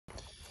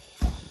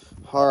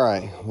All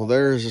right, well,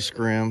 there's a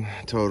scrim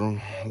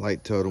totem,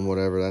 light totem,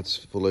 whatever. That's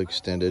fully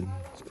extended.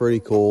 It's pretty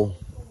cool.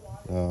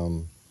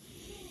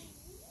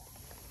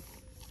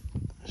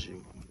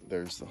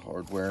 There's the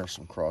hardware,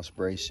 some cross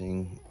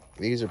bracing.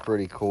 These are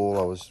pretty cool.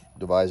 I was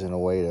devising a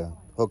way to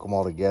hook them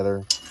all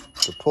together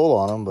to pull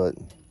on them, but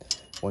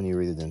when you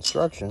read the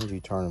instructions,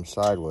 you turn them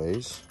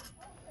sideways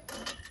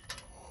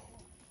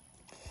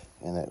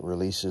and it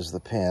releases the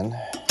pin.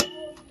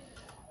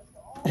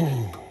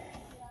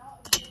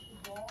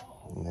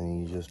 And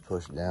then you just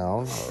push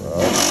down or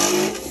up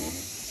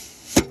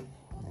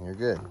and you're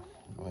good.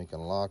 We can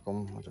lock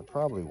them, which I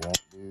probably won't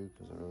do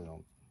because I really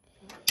don't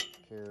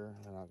care.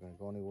 They're not going to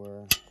go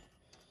anywhere.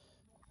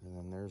 And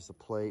then there's the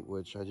plate,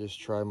 which I just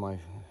tried my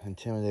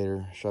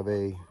Intimidator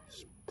Chauvet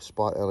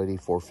Spot LED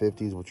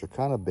 450s, which are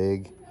kind of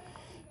big.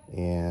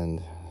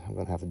 And I'm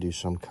going to have to do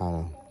some kind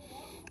of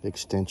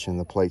extension.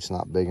 The plate's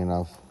not big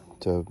enough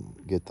to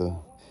get the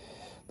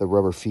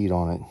rubber feet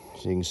on it.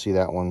 So you can see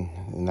that one,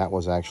 and that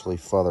was actually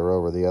further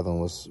over. The other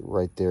one was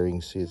right there. You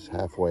can see it's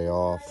halfway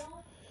off.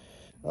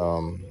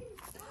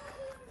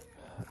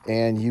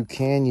 And you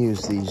can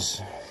use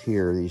these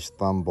here, these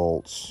thumb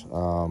bolts.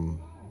 I'm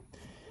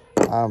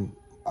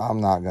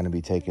not going to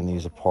be taking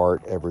these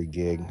apart every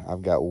gig.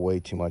 I've got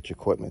way too much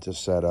equipment to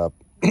set up.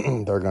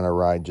 They're going to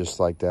ride just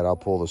like that. I'll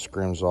pull the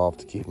scrims off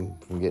to keep them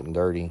from getting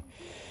dirty.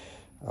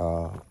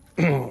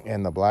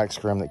 And the black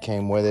scrim that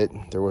came with it,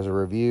 there was a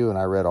review, and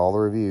I read all the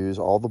reviews.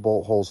 All the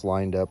bolt holes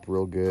lined up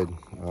real good.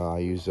 I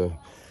use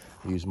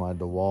my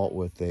DeWalt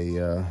with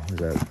a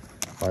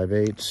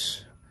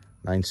 5/8,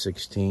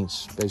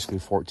 9/16, basically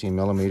 14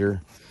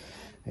 millimeter,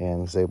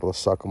 and was able to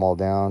suck them all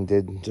down.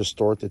 Did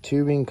distort the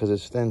tubing because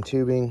it's thin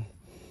tubing,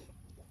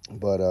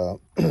 but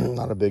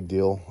not a big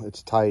deal.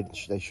 It's tight.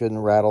 They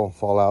shouldn't rattle,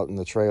 fall out in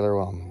the trailer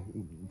while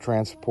I'm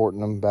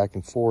transporting them back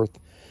and forth.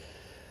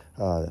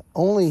 The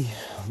only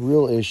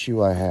real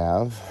issue I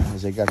have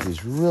is they got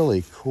these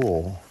really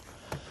cool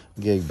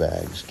gig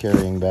bags,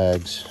 carrying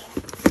bags.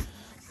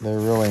 They're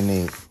really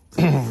neat.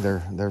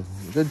 They're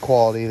good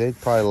quality. They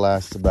probably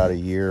last about a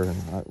year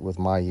with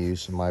my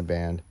use and my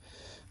band.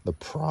 The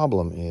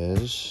problem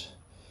is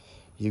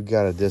you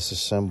got to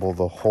disassemble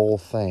the whole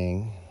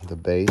thing, the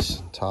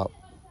base, top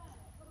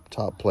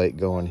plate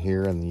going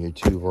here, and your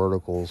two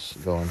verticals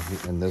going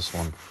in this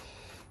one.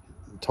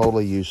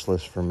 Totally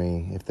useless for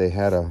me. If they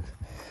had a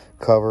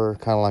cover,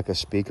 kind of like a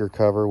speaker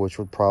cover, which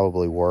would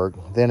probably work.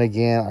 Then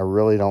again, I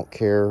really don't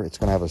care. It's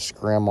going to have a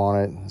scrim on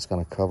it. It's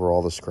going to cover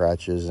all the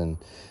scratches and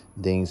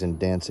dings and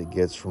dents it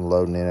gets from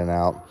loading in and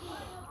out.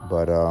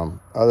 But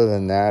other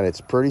than that, it's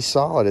pretty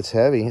solid. It's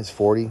heavy. It's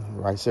 40,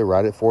 like I said,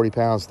 right at 40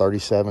 pounds,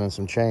 37 and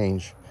some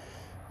change.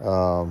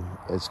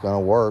 It's going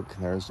to work.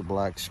 There's the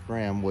black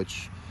scrim,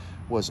 which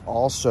was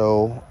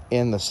also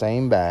in the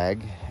same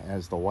bag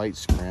as the white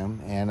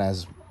scrim, and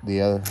as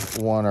the other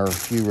one or a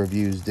few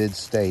reviews did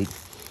state,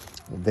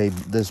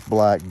 this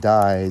black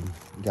dyed,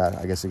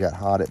 I guess it got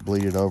hot, it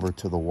bleeded over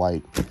to the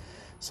white.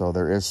 So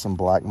there is some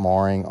black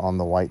marring on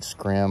the white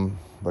scrim,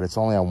 but it's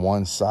only on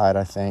one side,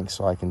 I think,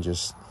 so I can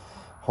just,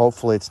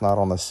 hopefully it's not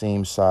on the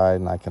seam side,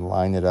 and I can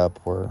line it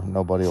up where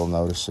nobody will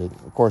notice it.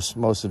 Of course,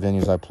 most of the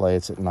venues I play,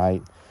 it's at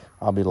night.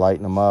 I'll be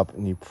lighting them up,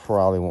 and you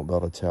probably won't be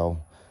able to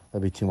tell.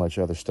 There'll be too much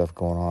other stuff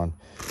going on.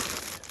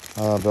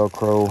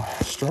 Velcro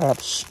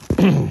straps.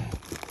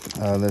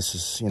 This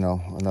is,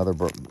 another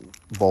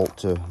bolt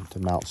to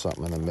mount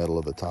something in the middle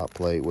of the top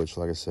plate, which,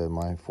 like I said,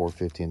 my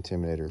 450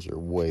 Intimidators are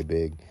way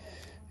big,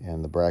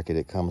 and the bracket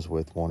it comes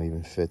with won't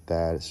even fit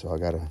that, so I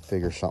got to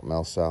figure something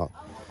else out.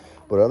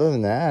 But other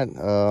than that,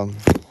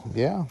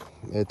 yeah,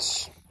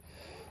 it's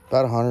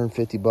about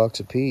 150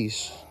 bucks a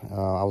piece.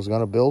 I was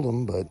going to build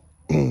them, but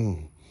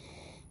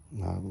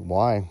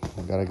why?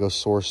 I got to go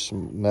source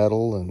some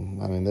metal,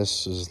 and I mean,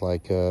 this is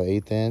like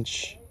 1/8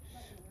 inch,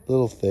 a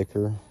little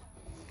thicker.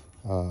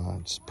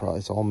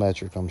 It's all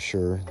metric, I'm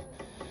sure,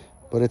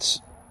 but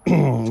it's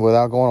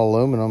without going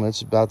aluminum,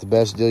 it's about the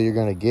best deal you're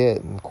going to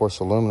get. And of course,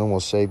 aluminum will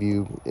save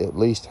you at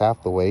least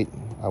half the weight,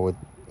 I would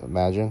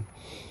imagine.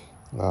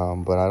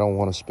 But I don't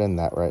want to spend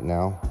that right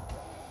now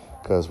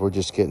because we're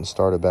just getting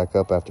started back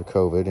up after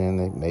COVID, and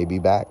they may be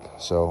back.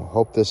 So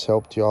hope this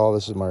helped y'all.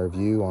 This is my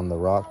review on the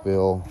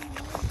Rockville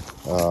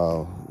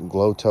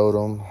Glow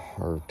Totem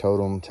or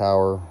Totem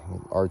Tower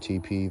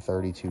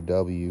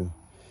RTP32W,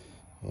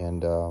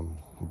 and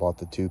bought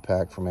the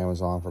 2-pack from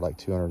Amazon for like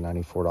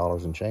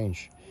 $294 and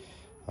change.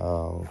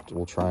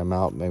 We'll try them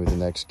out maybe the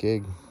next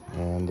gig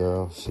and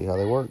see how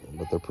they work.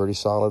 But they're pretty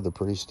solid. They're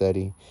pretty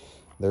steady.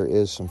 There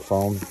is some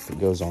foam that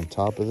goes on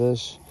top of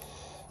this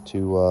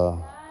to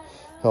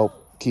help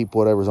keep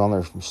whatever's on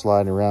there from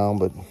sliding around,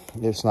 but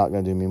it's not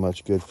going to do me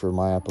much good for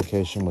my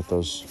application with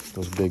those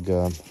big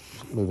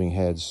moving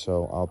heads.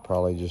 So I'll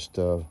probably just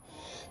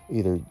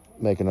either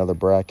make another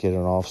bracket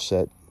and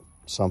offset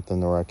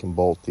something where I can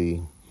bolt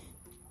the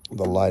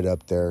light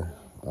up there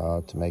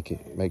to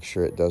make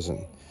sure it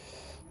doesn't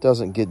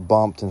get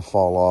bumped and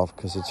fall off,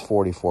 because it's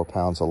 44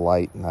 pounds of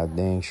light, and I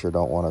dang sure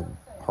don't want to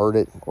hurt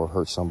it or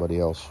hurt somebody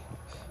else.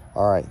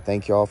 All right,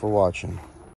 thank you all for watching.